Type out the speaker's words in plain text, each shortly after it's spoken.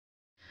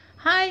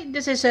Hi,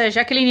 this is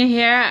Jacqueline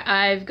here.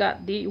 I've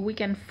got the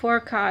weekend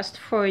forecast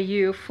for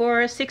you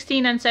for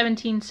 16 and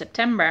 17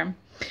 September.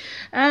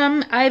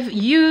 I've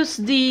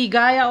used the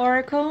Gaia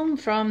Oracle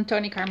from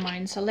Toni,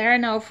 Carmine,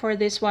 Salerno for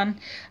this one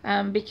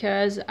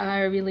because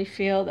I really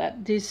feel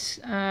that this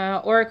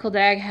Oracle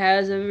deck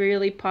has a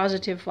really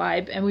positive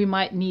vibe and we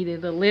might need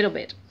it a little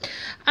bit.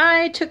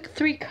 I took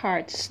 3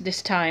 cards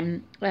this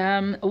time.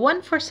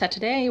 One for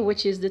Saturday,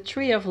 which is the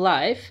Tree of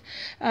Life.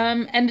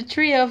 And the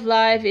Tree of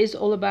Life is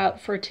all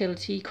about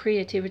fertility,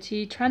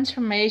 creativity,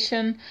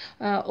 transformation,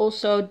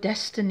 also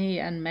destiny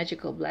and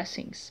magical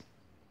blessings.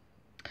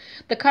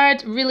 The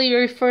card really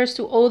refers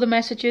to all the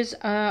messages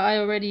I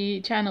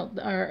already channeled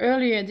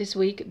earlier this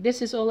week. This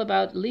is all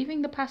about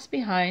leaving the past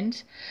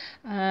behind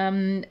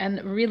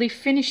and really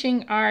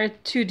finishing our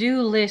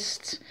to-do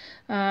list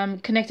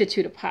connected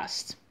to the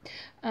past.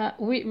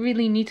 We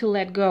really need to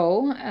let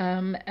go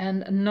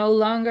and no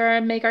longer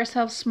make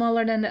ourselves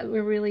smaller than that we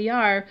really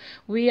are.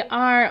 We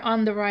are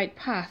on the right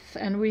path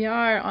and we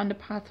are on the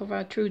path of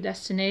our true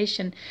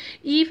destination.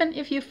 Even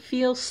if you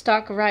feel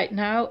stuck right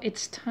now,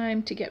 it's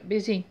time to get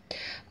busy.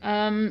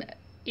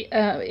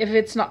 If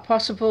it's not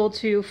possible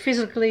to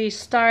physically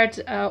start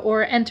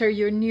or enter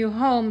your new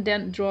home,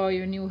 then draw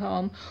your new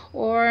home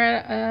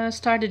or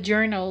start a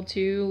journal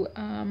to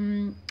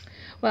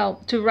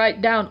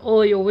write down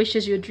all your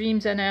wishes, your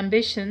dreams and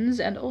ambitions,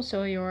 and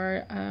also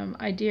your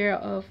idea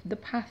of the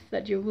path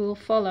that you will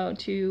follow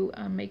to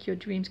make your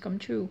dreams come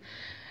true.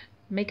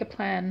 Make a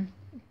plan,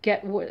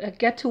 get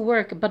to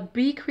work, but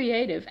be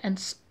creative and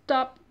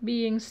stop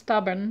being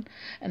stubborn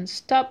and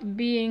stop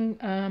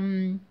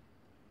being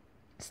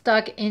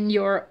stuck in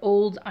your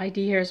old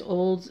ideas,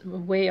 old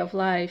way of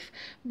life.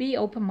 Be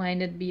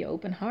open-minded, be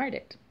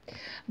open-hearted.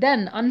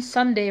 Then on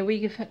Sunday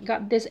we've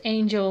got this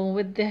angel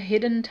with the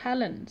hidden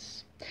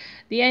talents.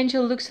 The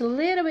angel looks a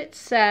little bit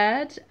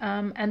sad,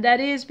 and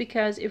that is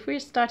because if we're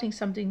starting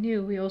something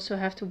new, we also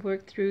have to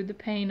work through the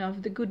pain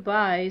of the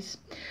goodbyes.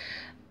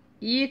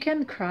 You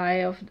can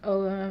cry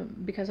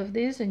because of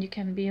this, and you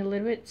can be a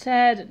little bit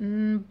sad,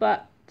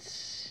 but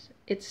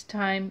it's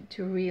time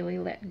to really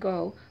let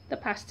go. The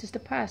past is the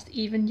past.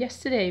 Even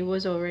yesterday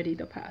was already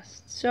the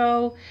past.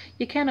 So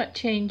you cannot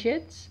change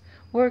it.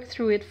 Work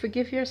through it,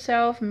 forgive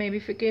yourself, maybe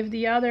forgive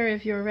the other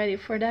if you're ready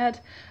for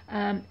that,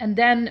 and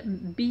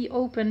then be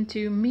open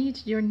to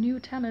meet your new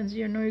talents,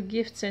 your new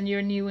gifts and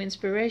your new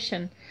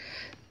inspiration.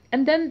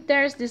 And then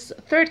there's this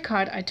third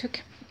card I took,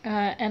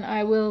 and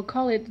I will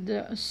call it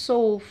the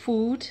soul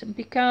food,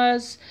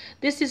 because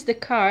this is the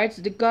card,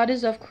 the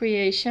goddess of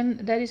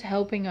creation, that is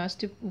helping us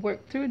to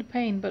work through the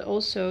pain but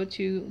also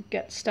to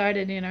get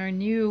started in our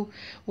new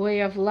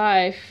way of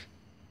life.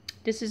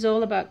 This is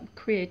all about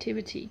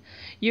creativity.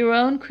 Your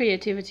own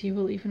creativity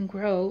will even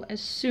grow as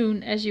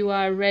soon as you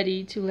are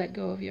ready to let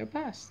go of your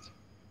past.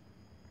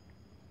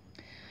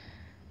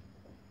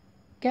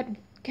 Get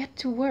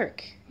to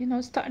work.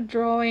 Start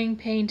drawing,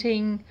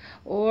 painting,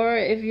 or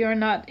if you're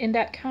not in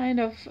that kind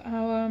of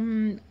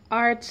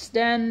arts,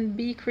 then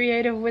be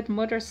creative with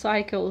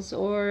motorcycles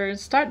or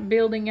start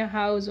building a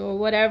house or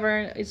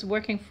whatever is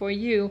working for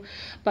you.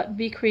 But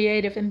be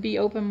creative and be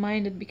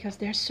open-minded, because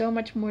there's so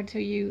much more to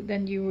you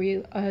than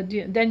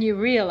you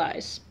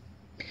realize.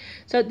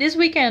 So this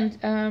weekend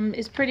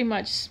is pretty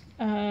much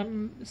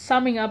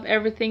summing up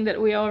everything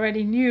that we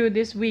already knew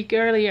this week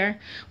earlier.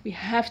 We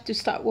have to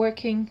start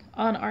working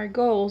on our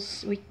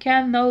goals. We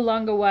can no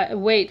longer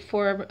wait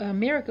for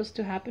miracles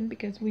to happen,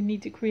 because we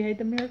need to create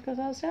the miracles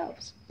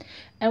ourselves.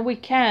 And we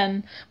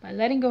can by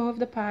letting go of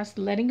the past,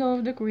 letting go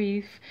of the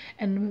grief,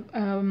 and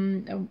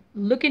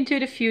look into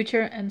the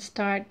future and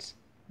start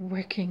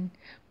working,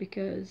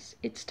 because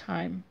it's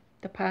time.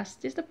 The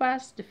past is the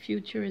past, the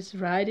future is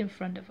right in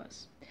front of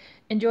us.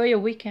 Enjoy your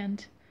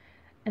weekend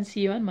and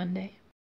see you on Monday.